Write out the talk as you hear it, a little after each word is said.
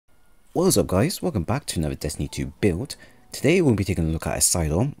What's up guys, welcome back to another Destiny 2 build. Today we'll be taking a look at a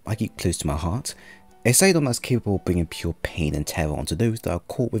sidearm I keep close to my heart. A sidearm that's capable of bringing pure pain and terror onto those that are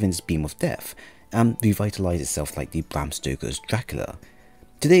caught within its beam of death, and revitalize itself like the Bram Stoker's Dracula.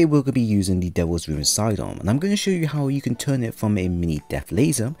 Today we're going to be using the Devil's Ruin sidearm, and I'm going to show you how you can turn it from a mini death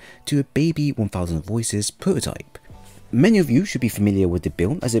laser to a baby 1000 voices prototype. Many of you should be familiar with the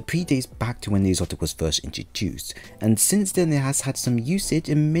build as it predates back to when the exotic was first introduced, and since then it has had some usage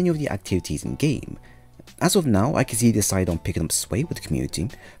in many of the activities in game. As of now, I can see the sidearm picking up sway with the community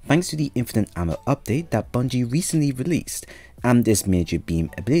thanks to the infinite ammo update that Bungie recently released, and this miniature beam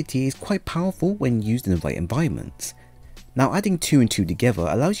ability is quite powerful when used in the right environments. Now adding 2 and 2 together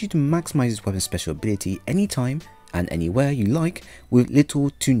allows you to maximize this weapon's special ability anytime and anywhere you like with little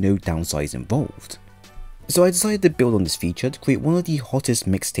to no downsides involved. So I decided to build on this feature to create one of the hottest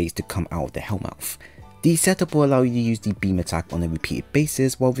mixtapes to come out of the Hellmouth. The setup will allow you to use the beam attack on a repeated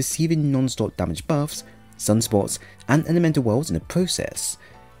basis while receiving non-stop damage buffs, sunspots, and elemental wells in the process.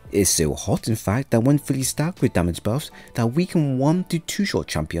 It is so hot in fact that when fully stacked with damage buffs that weaken 1 to 2 shot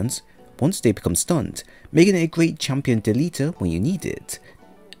champions once they become stunned, making it a great champion deleter when you need it.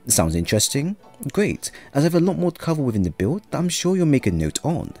 Sounds interesting? Great, as I have a lot more to cover within the build that I'm sure you'll make a note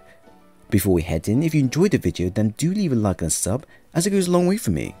on. Before we head in, if you enjoyed the video then do leave a like and a sub as it goes a long way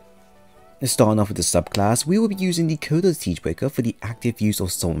for me. Starting off with the subclass, we will be using the code of the Siegebreaker for the active use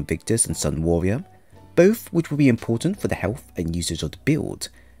of Soul Invictus and Sun Warrior, both which will be important for the health and usage of the build.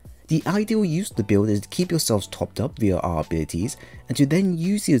 The ideal use of the build is to keep yourselves topped up via our abilities and to then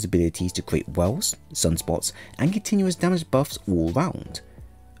use these abilities to create wells, sunspots and continuous damage buffs all round.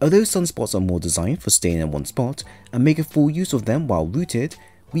 Although sunspots are more designed for staying in one spot and making full use of them while rooted,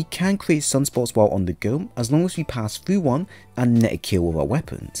 we can create sunspots while on the go as long as we pass through one and net a kill with our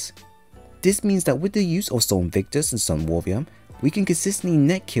weapons. This means that with the use of Soul Invictus and Sun Warrior, we can consistently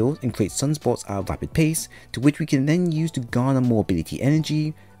net kills and create sunspots at a rapid pace to which we can then use to garner more ability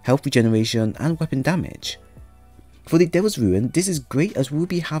energy, health regeneration and weapon damage. For the Devil's Ruin, this is great as we will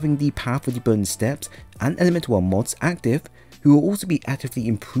be having the Path of the Burning Steps and Elemental Well mods active, who will also be actively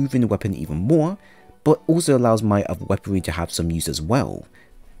improving the weapon even more, but also allows my other weaponry to have some use as well.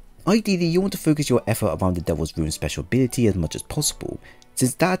 Ideally, you want to focus your effort around the Devil's Ruin special ability as much as possible,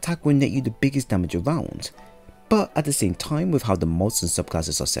 since that attack will net you the biggest damage around. But at the same time, with how the mods and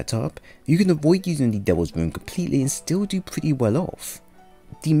subclasses are set up, you can avoid using the Devil's Ruin completely and still do pretty well off.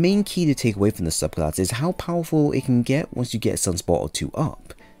 The main key to take away from the subclass is how powerful it can get once you get a sunspot or 2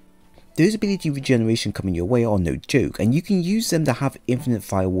 up. Those ability regeneration coming your way are no joke, and you can use them to have infinite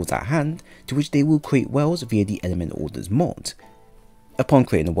firewalls at hand, to which they will create wells via the Element Orders mod. Upon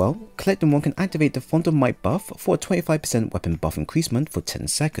creating a well, Collecting One can activate the Font of Might buff for a 25% weapon buff increasement for 10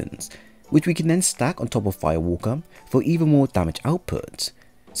 seconds, which we can then stack on top of Firewalker for even more damage output.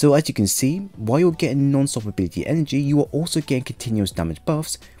 So as you can see, while you're getting non-stop ability energy, you are also getting continuous damage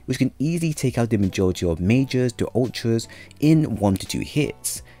buffs, which can easily take out the majority of majors to ultras in 1 to 2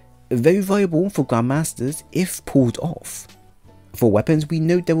 hits. Very viable for Grandmasters if pulled off. For weapons, we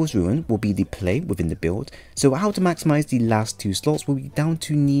know Devil's Ruin will be the play within the build, so how to maximize the last 2 slots will be down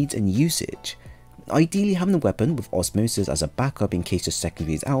to needs and usage. Ideally, having a weapon with Osmosis as a backup in case your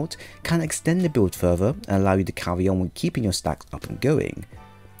secondary is out can extend the build further and allow you to carry on with keeping your stacks up and going.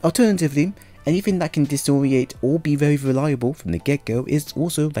 Alternatively, anything that can disorientate or be very reliable from the get-go is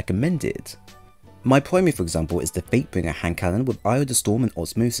also recommended. My primary, for example, is the Fatebringer hand cannon with Eye of the Storm and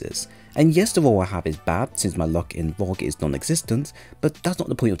Osmosis, and yes, the role I have is bad since my luck in ROG is non-existent, but that's not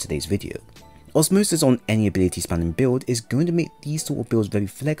the point of today's video. Osmosis on any ability spanning build is going to make these sort of builds very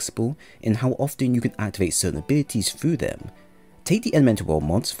flexible in how often you can activate certain abilities through them. Take the Elemental Well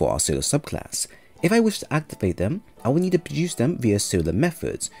mods for our solar subclass. If I wish to activate them, I will need to produce them via solar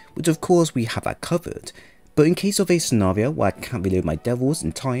methods, which of course we have that covered, but in case of a scenario where I can't reload my devils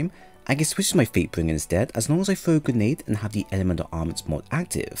in time, I can switch to my Fatebringer instead as long as I throw a grenade and have the Elemental Armaments mod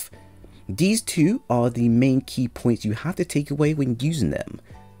active. These two are the main key points you have to take away when using them.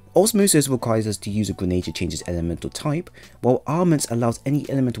 Osmosis requires us to use a grenade to change its elemental type, while Armaments allows any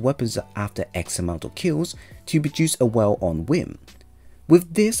elemental weapons after X amount of kills to produce a well on whim.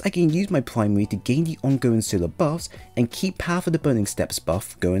 With this, I can use my primary to gain the ongoing solar buffs and keep Path of the Burning Steps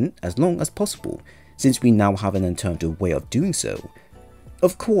buff going as long as possible, since we now have an alternative way of doing so.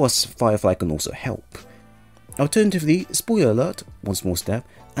 Of course, Firefly can also help. Alternatively, spoiler alert, One Small Step,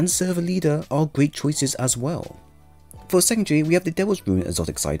 and Server Leader are great choices as well. For secondary, we have the Devil's Ruin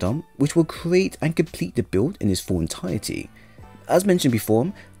exotic sidearm, which will create and complete the build in its full entirety. As mentioned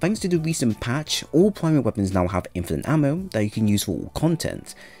before, thanks to the recent patch, all primary weapons now have infinite ammo that you can use for all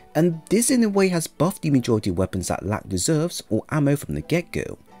content, and this in a way has buffed the majority of weapons that lack reserves or ammo from the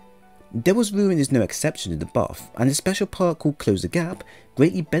get-go. Devil's Ruin is no exception to the buff, and a special perk called Close the Gap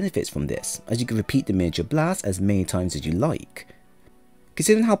greatly benefits from this, as you can repeat the miniature blast as many times as you like.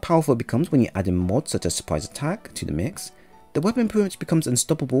 Considering how powerful it becomes when you add in mods such as Surprise Attack to the mix, the weapon pretty much becomes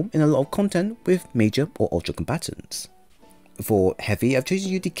unstoppable in a lot of content with major or ultra combatants. For heavy, I've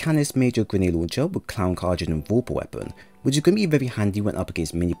chosen you the Canis Major Grenade Launcher with Clown Cartridge and Vorpal weapon, which is going to be very handy when up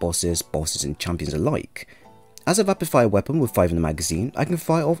against mini bosses, and champions alike. As a rapid fire weapon with 5 in the magazine, I can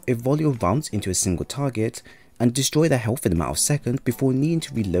fire off a volley of rounds into a single target and destroy their health in a matter of seconds before needing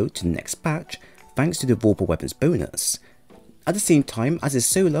to reload to the next batch thanks to the Vorpal weapon's bonus. At the same time, as it's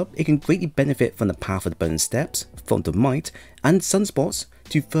solar, it can greatly benefit from the Path of the Burning Steps, Font of Might, and Sunspots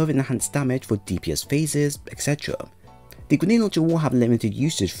to further enhance damage for DPS phases, etc. The grenade launcher will have limited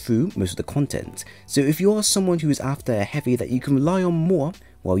usage through most of the content, so if you are someone who is after a heavy that you can rely on more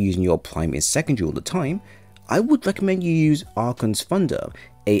while using your primary and secondary all the time, I would recommend you use Archon's Thunder,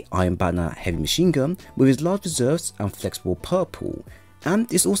 a Iron Banner heavy machine gun with its large reserves and flexible perk pool,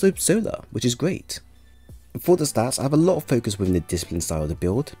 and it's also solar, which is great. For the stats, I have a lot of focus within the discipline style of the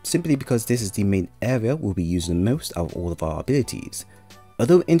build, simply because this is the main area we'll be using the most out of all of our abilities.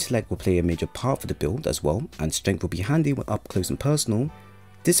 Although intellect will play a major part for the build as well, and strength will be handy when up close and personal,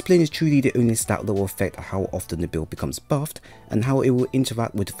 discipline is truly the only stat that will affect how often the build becomes buffed and how it will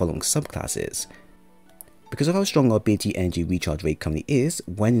interact with the following subclasses. Because of how strong our ability energy recharge rate currently is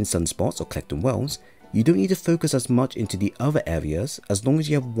when in sunspots or collecting wells, you don't need to focus as much into the other areas as long as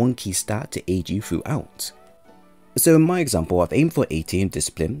you have one key stat to aid you throughout. So in my example, I've aimed for 80 in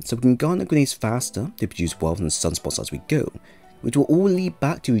discipline so we can garner grenades faster to produce wells and sunspots as we go, which will all lead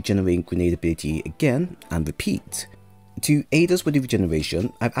back to regenerating grenade ability again and repeat. To aid us with the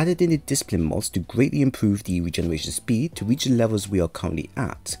regeneration, I've added in the discipline mods to greatly improve the regeneration speed to reach the levels we are currently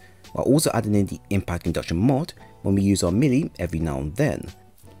at, while also adding in the impact induction mod when we use our melee every now and then.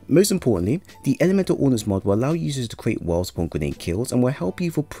 Most importantly, the elemental ordnance mod will allow users to create wells upon grenade kills and will help you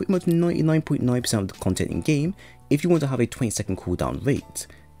for pretty much 99.9% of the content in game if you want to have a 20-second cooldown rate.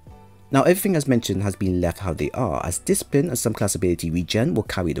 Now everything as mentioned has been left how they are, as discipline and some class ability regen will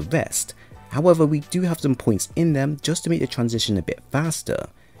carry the rest. However, we do have some points in them just to make the transition a bit faster.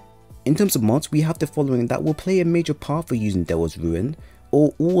 In terms of mods, we have the following that will play a major part for using Devil's Ruin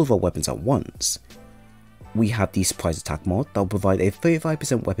or all of our weapons at once. We have the Surprise Attack mod that will provide a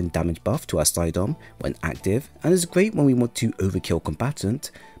 35% weapon damage buff to our sidearm when active and is great when we want to overkill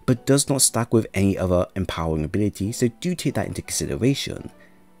combatant, but does not stack with any other empowering ability, so do take that into consideration.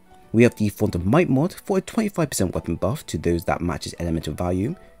 We have the Font of Might mod for a 25% weapon buff to those that matches elemental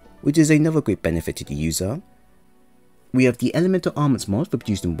value, which is another great benefit to the user. We have the Elemental Armaments mod for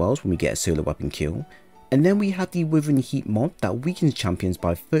producing wells when we get a solo weapon kill, and then we have the Withering Heat mod that weakens champions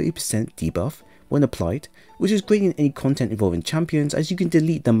by 30% debuff when applied, which is great in any content involving champions as you can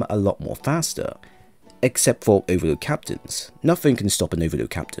delete them a lot more faster. Except for Overload Captains. Nothing can stop an Overload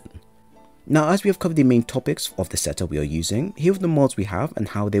Captain. Now, as we have covered the main topics of the setup we are using, here are the mods we have and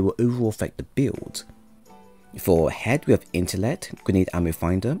how they will overall affect the build. For head, we have Intellect, Grenade Ammo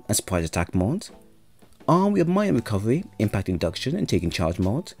Finder, and Surprise Attack mod. Arm, we have Might and Recovery, Impact Induction, and Taking Charge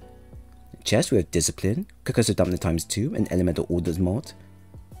mod. Chest, we have Discipline, Concussive Dampener ×2, and Elemental Orders mod.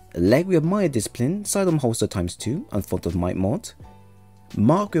 Leg, we have Maya Discipline, Sidearm Holster ×2, and Font of Might mod.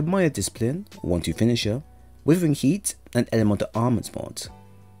 Mark, we have Maya Discipline, 1-2 Finisher, Withering Heat, and Elemental Armaments mod.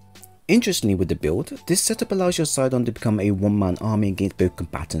 Interestingly with the build, this setup allows your sidearm to become a one-man army against both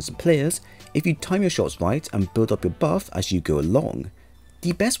combatants and players if you time your shots right and build up your buff as you go along.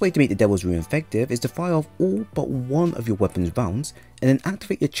 The best way to make the Devil's Ruin effective is to fire off all but one of your weapon's rounds and then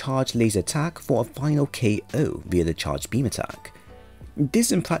activate your charged laser attack for a final KO via the charged beam attack.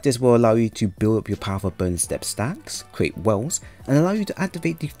 This in practice will allow you to build up your powerful burn step stacks, create wells, and allow you to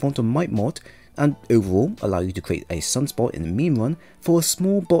activate the Font of Might mod, and overall allow you to create a sunspot in the meme run for a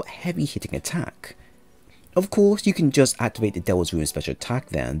small but heavy hitting attack. Of course, you can just activate the Devil's Ruin special attack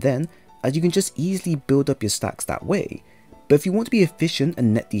there and then, as you can just easily build up your stacks that way. But if you want to be efficient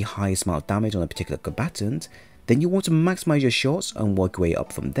and net the highest amount of damage on a particular combatant, then you want to maximize your shots and work your way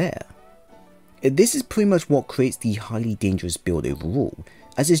up from there. This is pretty much what creates the highly dangerous build overall,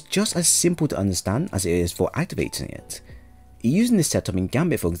 as it's just as simple to understand as it is for activating it. Using this setup in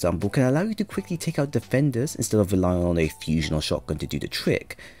Gambit for example can allow you to quickly take out defenders instead of relying on a fusion or shotgun to do the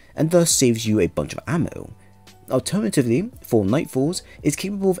trick, and thus saves you a bunch of ammo. Alternatively, for Nightfalls, it's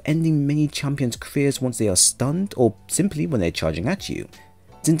capable of ending many champions' careers once they are stunned or simply when they're charging at you,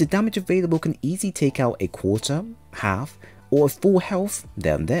 since the damage available can easily take out a quarter, half, or a full health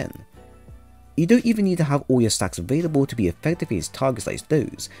there and then. You don't even need to have all your stacks available to be effective against targets like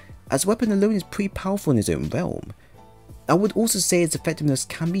those, as the weapon alone is pretty powerful in its own realm. I would also say its effectiveness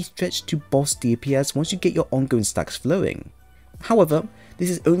can be stretched to boss DPS once you get your ongoing stacks flowing. However, this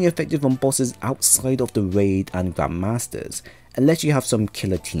is only effective on bosses outside of the raid and grandmasters, unless you have some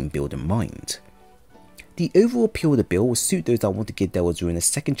killer team build in mind. The overall appeal of the build will suit those that want to give Devil's Ruin a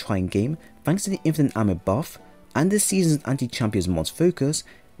second try in game thanks to the infinite ammo buff and the season's anti-champions mods focus,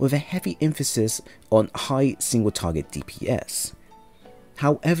 with a heavy emphasis on high single target DPS.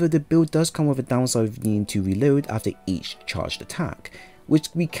 However, the build does come with a downside of needing to reload after each charged attack, which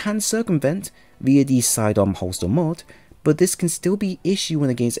we can circumvent via the sidearm holster mod, but this can still be an issue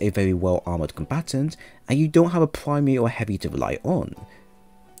when against a very well armoured combatant and you don't have a primary or heavy to rely on.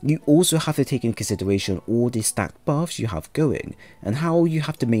 You also have to take into consideration all the stacked buffs you have going and how you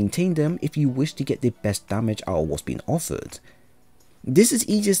have to maintain them if you wish to get the best damage out of what's being offered. This is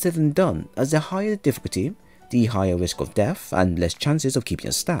easier said than done, as the higher the difficulty, the higher risk of death and less chances of keeping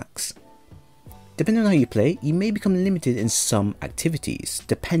your stacks. Depending on how you play, you may become limited in some activities,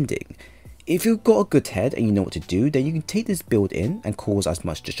 depending. If you've got a good head and you know what to do, then you can take this build in and cause as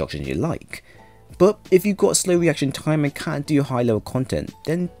much destruction as you like. But if you've got slow reaction time and can't do high level content,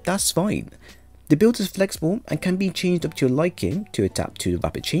 then that's fine. The build is flexible and can be changed up to your liking to adapt to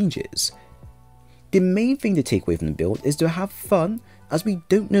rapid changes. The main thing to take away from the build is to have fun, as we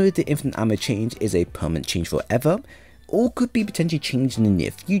don't know if the infinite ammo change is a permanent change forever, or could be potentially changed in the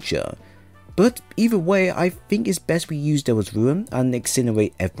near future. But either way, I think it's best we use Devil's Ruin and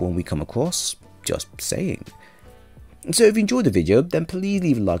incinerate everyone we come across, just saying. So if you enjoyed the video, then please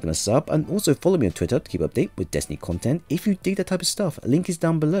leave a like and a sub, and also follow me on Twitter to keep updated with Destiny content if you dig that type of stuff. A link is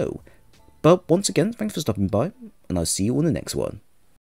down below. But once again, thanks for stopping by, and I'll see you on the next one.